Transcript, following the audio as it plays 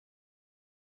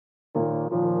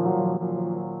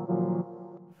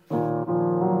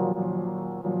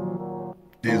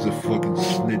There's a fucking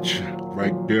snitch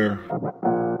right there.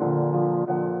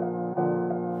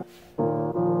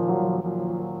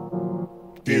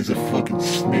 There's a fucking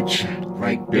snitch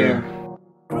right there.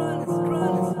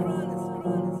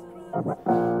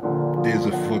 There's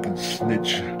a fucking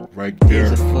snitch right there.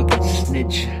 There's a fucking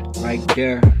snitch right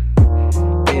there.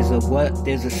 There's a what?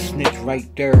 There's a snitch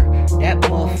right there. That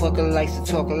motherfucker likes to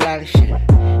talk a lot of shit.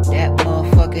 That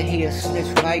motherfucker here a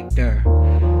snitch right there.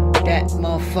 That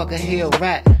motherfucker here a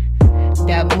rat.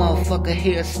 That motherfucker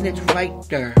here a snitch right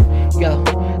there. Yo,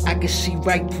 I can see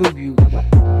right through you.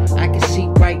 I can see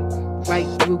right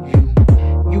through you.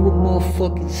 You a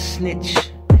motherfucking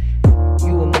snitch.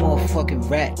 You a motherfucking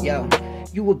rat, yo.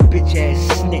 You a bitch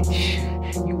ass snitch.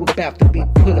 You about to be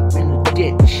put up in a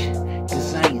ditch.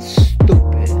 Cause I ain't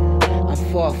stupid. I'm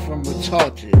far from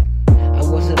retarded. I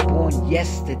wasn't born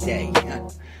yesterday.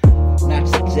 Not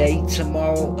today,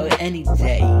 tomorrow, or any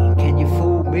day. Can you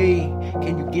fool me?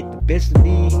 Can you get the best of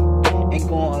me? Ain't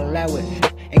gonna allow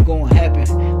it. Ain't gonna happen.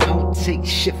 I don't take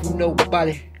shit from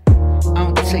nobody. I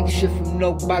don't take shit from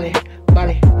nobody. I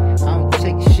don't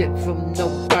take shit from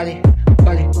nobody.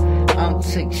 I don't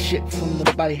take shit from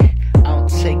nobody. I don't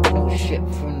take no shit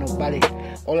from nobody.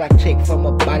 All I take from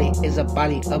a body is a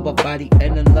body of a body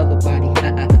and another body.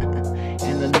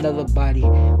 And another body.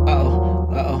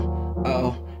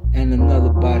 And another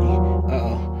body.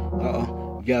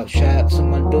 Yo, shout out to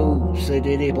my dude, say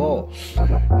that they boss.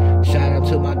 Shout out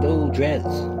to my dude, Dress.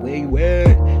 Where you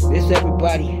at? Miss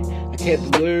everybody. I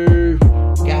can't believe.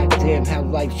 Goddamn how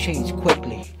life changed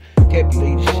quickly. Can't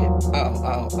believe this shit.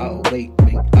 Wait.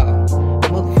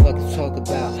 Motherfuckers talk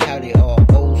about how they all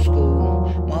old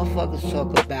school. Motherfuckers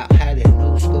talk about how they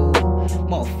new school.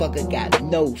 Motherfucker got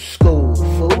no school,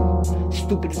 fool.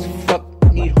 Stupid as fuck,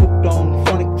 need hooked on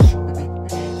phonics.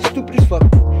 Stupid as fuck,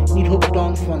 need hooked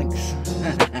on phonics.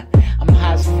 I'm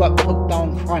high as fuck, hooked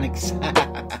on chronics.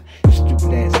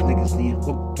 Stupid ass niggas need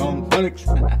hooked on phonics.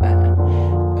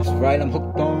 That's right, I'm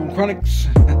hooked on chronics.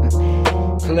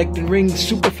 Collecting rings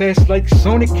super fast like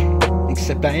Sonic.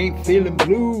 Except I ain't feeling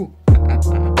blue.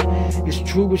 It's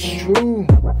true.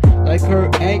 Like her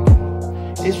ankle.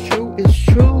 It's true.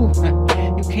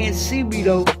 You can't see me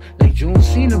though. Like John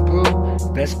Cena, bro.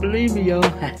 Best believe me, yo.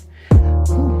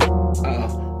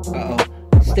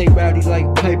 Stay rowdy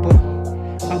like Piper.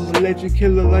 I'm a legend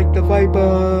killer like the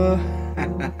Viper.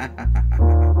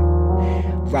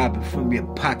 Robbing from your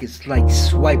pockets like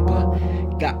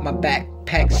Swiper. Got my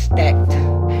backpack stacked.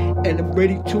 And I'm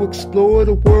ready to explore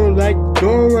the world like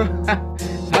Dora.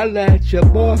 Holla at your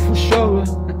boy for sure.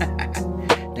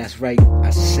 That's right,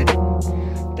 I said it.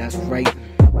 That's right.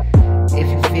 If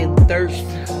you feel thirst,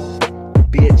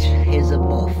 bitch, here's a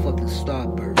motherfucking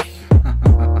starburst.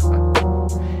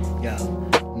 Yo,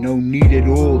 no need at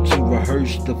all to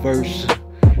rehearse the verse.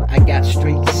 I got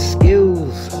straight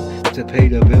skills to pay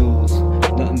the bills.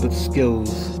 Nothing but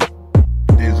skills.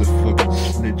 There's a fucking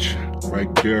snitch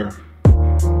right there.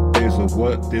 There's a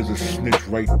what? There's a snitch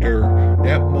right there.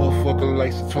 That motherfucker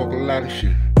likes to talk a lot of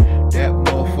shit. That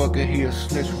motherfucker here a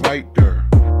snitch right there.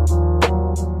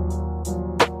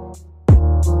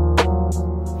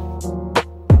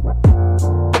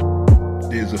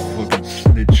 There's a fucking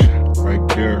snitch right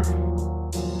there.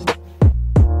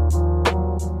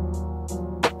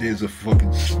 There's a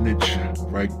fucking snitch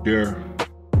right there.